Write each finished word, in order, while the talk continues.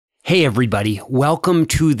Hey everybody, welcome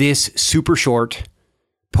to this super short,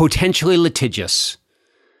 potentially litigious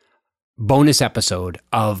bonus episode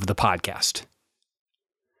of the podcast.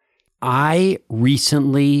 I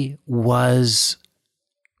recently was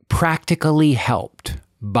practically helped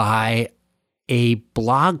by a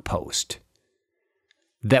blog post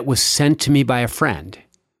that was sent to me by a friend.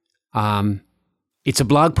 It's a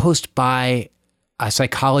blog post by a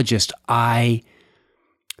psychologist I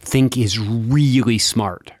think is really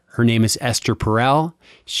smart. Her name is Esther Perel.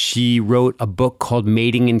 She wrote a book called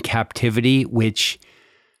Mating in Captivity, which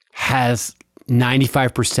has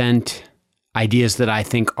 95% ideas that I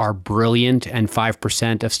think are brilliant and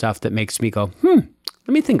 5% of stuff that makes me go, let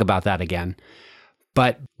me think about that again.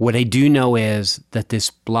 But what I do know is that this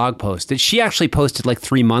blog post that she actually posted like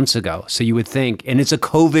 3 months ago. So you would think, and it's a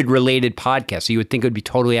COVID-related podcast, so you would think it would be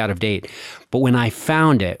totally out of date. But when I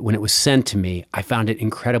found it, when it was sent to me, I found it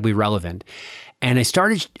incredibly relevant. And I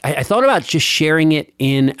thought about just sharing it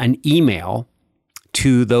in an email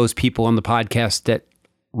to those people on the podcast that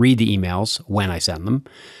read the emails when I send them.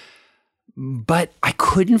 But I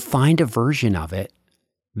couldn't find a version of it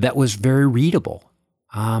that was very readable.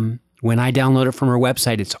 When I download it from her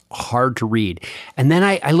website, it's hard to read. And then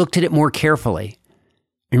I looked at it more carefully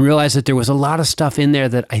and realized that there was a lot of stuff in there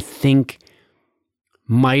that I think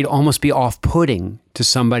might almost be off-putting to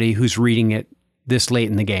somebody who's reading it this late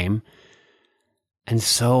in the game. And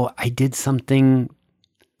so I did something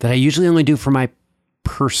that I usually only do for my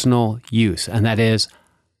personal use, and that is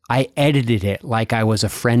I edited it like I was a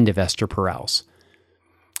friend of Esther Perel's.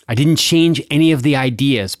 I didn't change any of the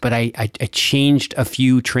ideas, but I changed a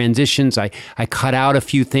few transitions. I cut out a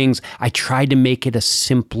few things. I tried to make it a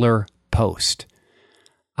simpler post.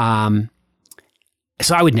 So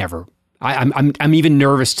I would never. I'm even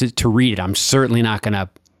nervous to read it. I'm certainly not going to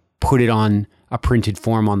put it on a printed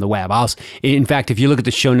form on the web. In fact, if you look at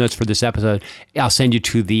the show notes for this episode, I'll send you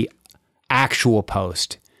to the actual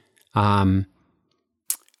post on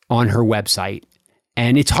her website.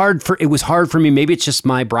 And it was hard for me. Maybe it's just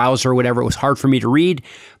my browser or whatever. It was hard for me to read,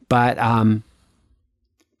 but I'm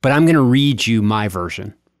going to read you my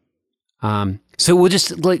version. So we'll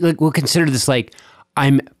just we'll consider this like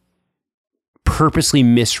I'm purposely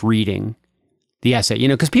misreading the essay,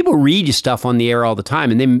 because people read you stuff on the air all the time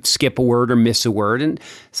and they skip a word or miss a word. And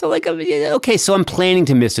so okay, so I'm planning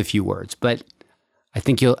to miss a few words, but I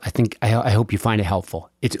hope you find it helpful.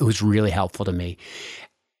 It was really helpful to me.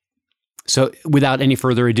 So without any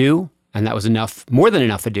further ado, and that was enough, more than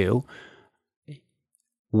enough ado,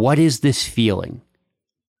 what is this feeling?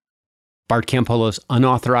 Bart Campolo's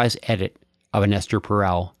unauthorized edit of an Esther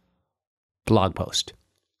Perel blog post.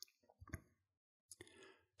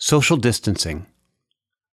 Social distancing.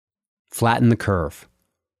 Flatten the curve.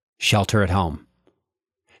 Shelter at home.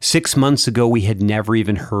 6 months ago, we had never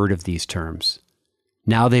even heard of these terms.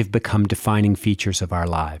 Now they've become defining features of our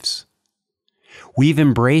lives. We've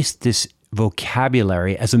embraced this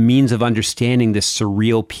vocabulary as a means of understanding this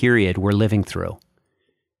surreal period we're living through.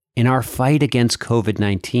 In our fight against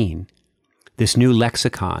COVID-19, this new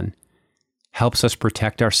lexicon helps us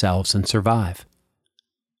protect ourselves and survive.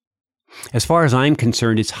 As far as I'm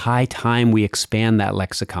concerned, it's high time we expand that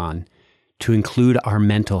lexicon to include our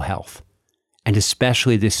mental health, and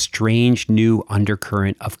especially this strange new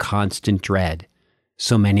undercurrent of constant dread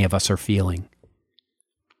so many of us are feeling.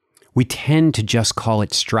 We tend to just call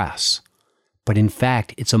it stress, but in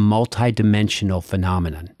fact, it's a multidimensional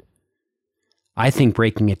phenomenon. I think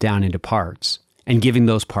breaking it down into parts and giving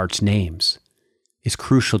those parts names is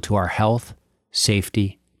crucial to our health,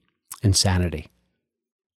 safety, and sanity.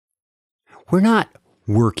 We're not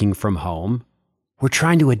working from home. We're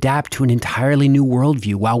trying to adapt to an entirely new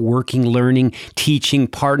worldview while working, learning, teaching,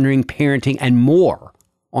 partnering, parenting, and more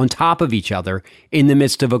on top of each other in the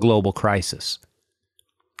midst of a global crisis.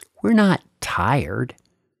 We're not tired.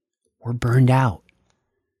 We're burned out.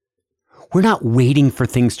 We're not waiting for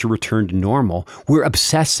things to return to normal. We're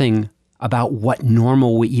obsessing about what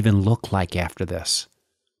normal will even look like after this.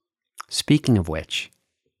 Speaking of which,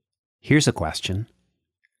 here's a question.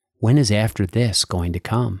 When is after this going to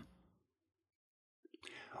come?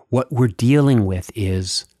 What we're dealing with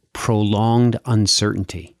is prolonged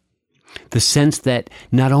uncertainty. The sense that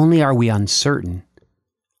not only are we uncertain,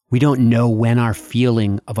 we don't know when our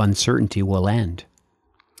feeling of uncertainty will end.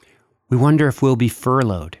 We wonder if we'll be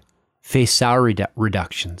furloughed, face salary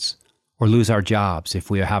reductions, or lose our jobs if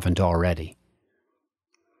we haven't already.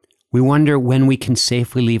 We wonder when we can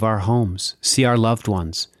safely leave our homes, see our loved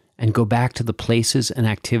ones, and go back to the places and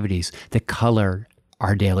activities that color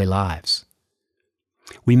our daily lives.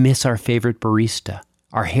 We miss our favorite barista,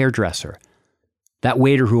 our hairdresser, that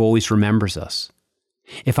waiter who always remembers us,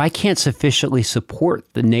 If I can't sufficiently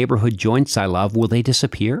support the neighborhood joints I love, will they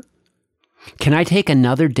disappear? Can I take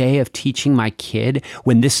another day of teaching my kid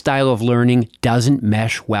when this style of learning doesn't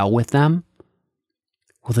mesh well with them?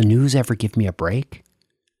 Will the news ever give me a break?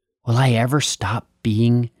 Will I ever stop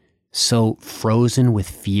being so frozen with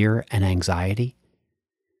fear and anxiety?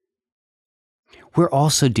 We're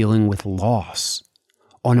also dealing with loss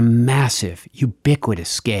on a massive, ubiquitous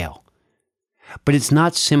scale. But it's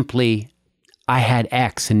not simply, I had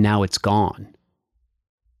X and now it's gone.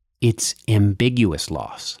 It's ambiguous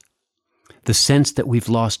loss. The sense that we've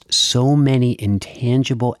lost so many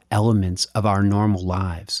intangible elements of our normal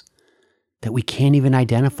lives that we can't even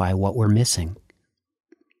identify what we're missing.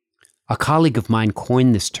 A colleague of mine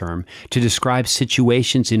coined this term to describe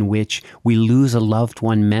situations in which we lose a loved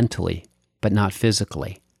one mentally, but not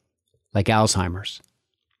physically, like Alzheimer's,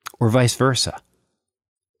 or vice versa,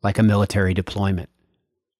 like a military deployment.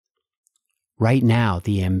 Right now,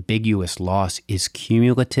 the ambiguous loss is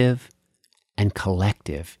cumulative and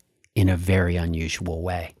collective in a very unusual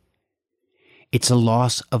way. It's a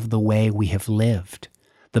loss of the way we have lived,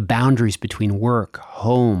 the boundaries between work,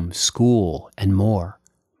 home, school, and more.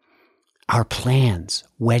 Our plans,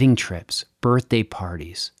 wedding trips, birthday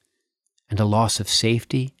parties, and a loss of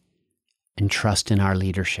safety and trust in our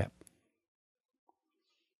leadership.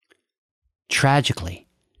 Tragically,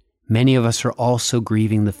 many of us are also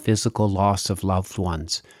grieving the physical loss of loved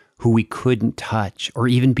ones who we couldn't touch or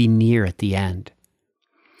even be near at the end.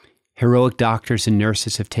 Heroic doctors and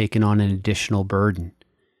nurses have taken on an additional burden,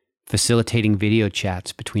 facilitating video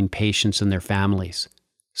chats between patients and their families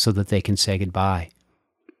so that they can say goodbye.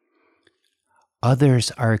 Others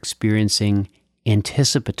are experiencing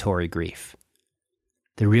anticipatory grief,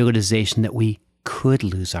 the realization that we could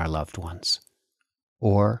lose our loved ones,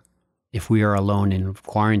 or, if we are alone in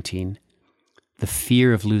quarantine, the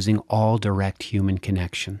fear of losing all direct human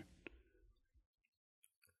connection.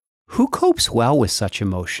 Who copes well with such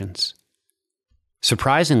emotions?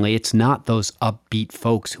 Surprisingly, it's not those upbeat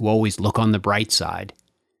folks who always look on the bright side.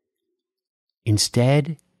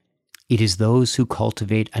 Instead, it is those who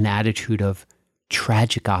cultivate an attitude of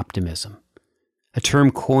tragic optimism, a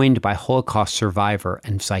term coined by Holocaust survivor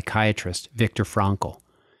and psychiatrist Viktor Frankl,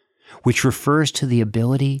 which refers to the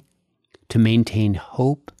ability to maintain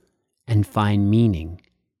hope and find meaning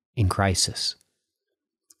in crisis.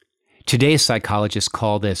 Today's psychologists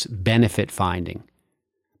call this benefit finding,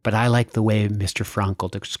 but I like the way Mr.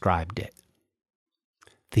 Frankl described it.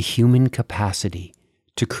 The human capacity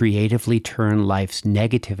to creatively turn life's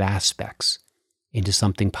negative aspects into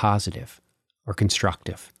something positive or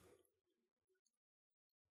constructive.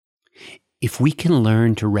 If we can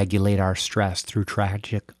learn to regulate our stress through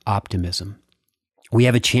tragic optimism, we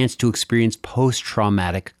have a chance to experience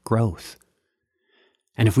post-traumatic growth.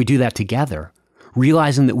 And if we do that together,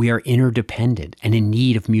 realizing that we are interdependent and in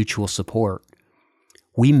need of mutual support,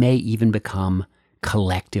 we may even become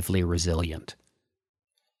collectively resilient.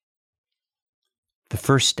 The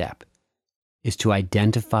first step is to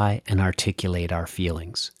identify and articulate our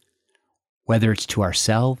feelings, whether it's to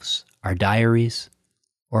ourselves, our diaries,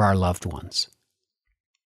 or our loved ones.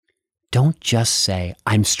 Don't just say,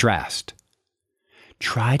 "I'm stressed."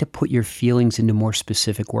 Try to put your feelings into more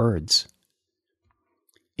specific words.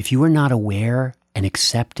 If you are not aware and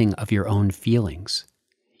accepting of your own feelings,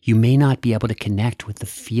 you may not be able to connect with the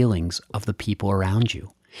feelings of the people around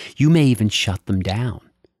you. You may even shut them down.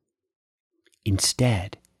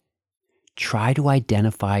 Instead, try to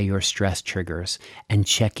identify your stress triggers and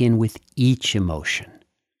check in with each emotion.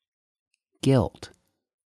 Guilt,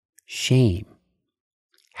 shame,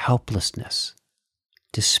 helplessness,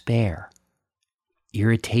 despair,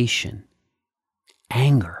 irritation,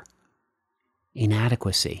 anger,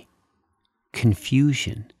 inadequacy,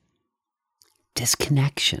 confusion,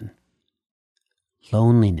 disconnection,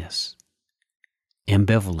 loneliness,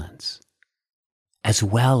 ambivalence, as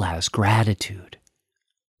well as gratitude,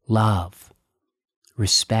 love,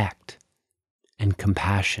 respect, and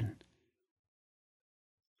compassion.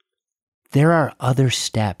 There are other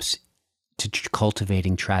steps to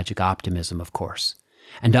cultivating tragic optimism, of course,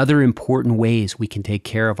 and other important ways we can take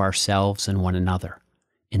care of ourselves and one another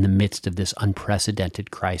in the midst of this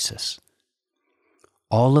unprecedented crisis.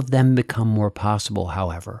 All of them become more possible,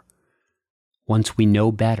 however, once we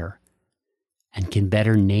know better and can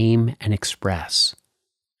better name and express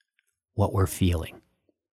what we're feeling.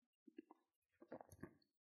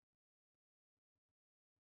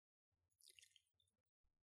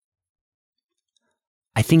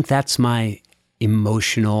 I think that's my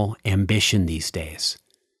emotional ambition these days,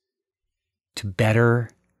 to better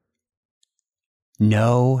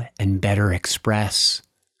know and better express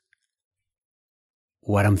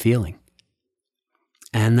what I'm feeling.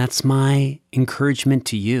 And that's my encouragement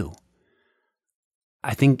to you.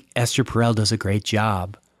 I think Esther Perel does a great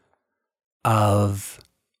job of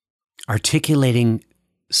articulating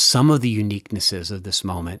some of the uniquenesses of this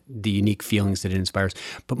moment, the unique feelings that it inspires.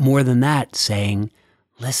 But more than that, saying,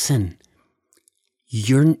 listen,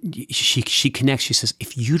 she connects, she says,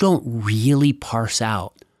 if you don't really parse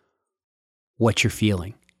out what you're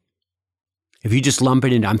feeling, if you just lump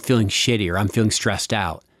it into, I'm feeling shitty or I'm feeling stressed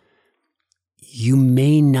out, you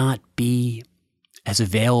may not be as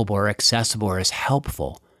available or accessible or as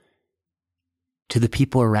helpful to the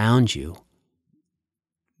people around you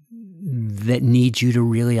that need you to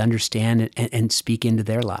really understand and speak into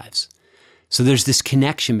their lives. So there's this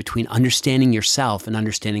connection between understanding yourself and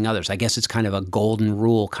understanding others. I guess it's kind of a golden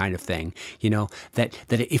rule kind of thing, that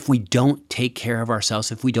if we don't take care of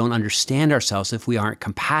ourselves, if we don't understand ourselves, if we aren't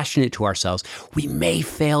compassionate to ourselves, we may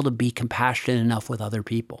fail to be compassionate enough with other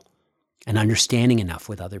people and understanding enough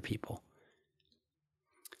with other people.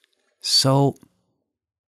 So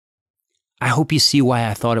I hope you see why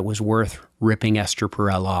I thought it was worth ripping Esther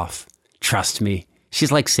Perel off. Trust me.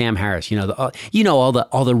 She's like Sam Harris,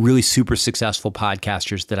 all the really super successful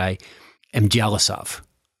podcasters that I am jealous of.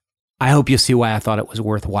 I hope you see why I thought it was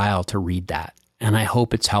worthwhile to read that, and I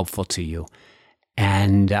hope it's helpful to you.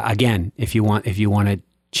 And again, if you want to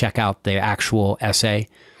check out the actual essay,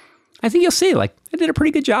 I think you'll see I did a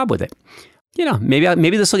pretty good job with it.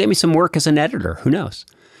 Maybe this will get me some work as an editor. Who knows?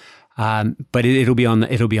 But it'll be on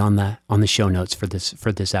the show notes for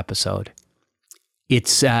this episode.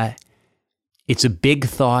 It's a big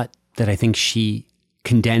thought that I think she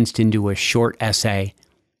condensed into a short essay.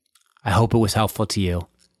 I hope it was helpful to you.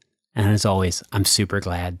 And as always, I'm super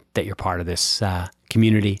glad that you're part of this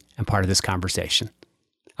community and part of this conversation.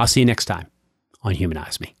 I'll see you next time on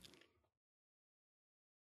Humanize Me.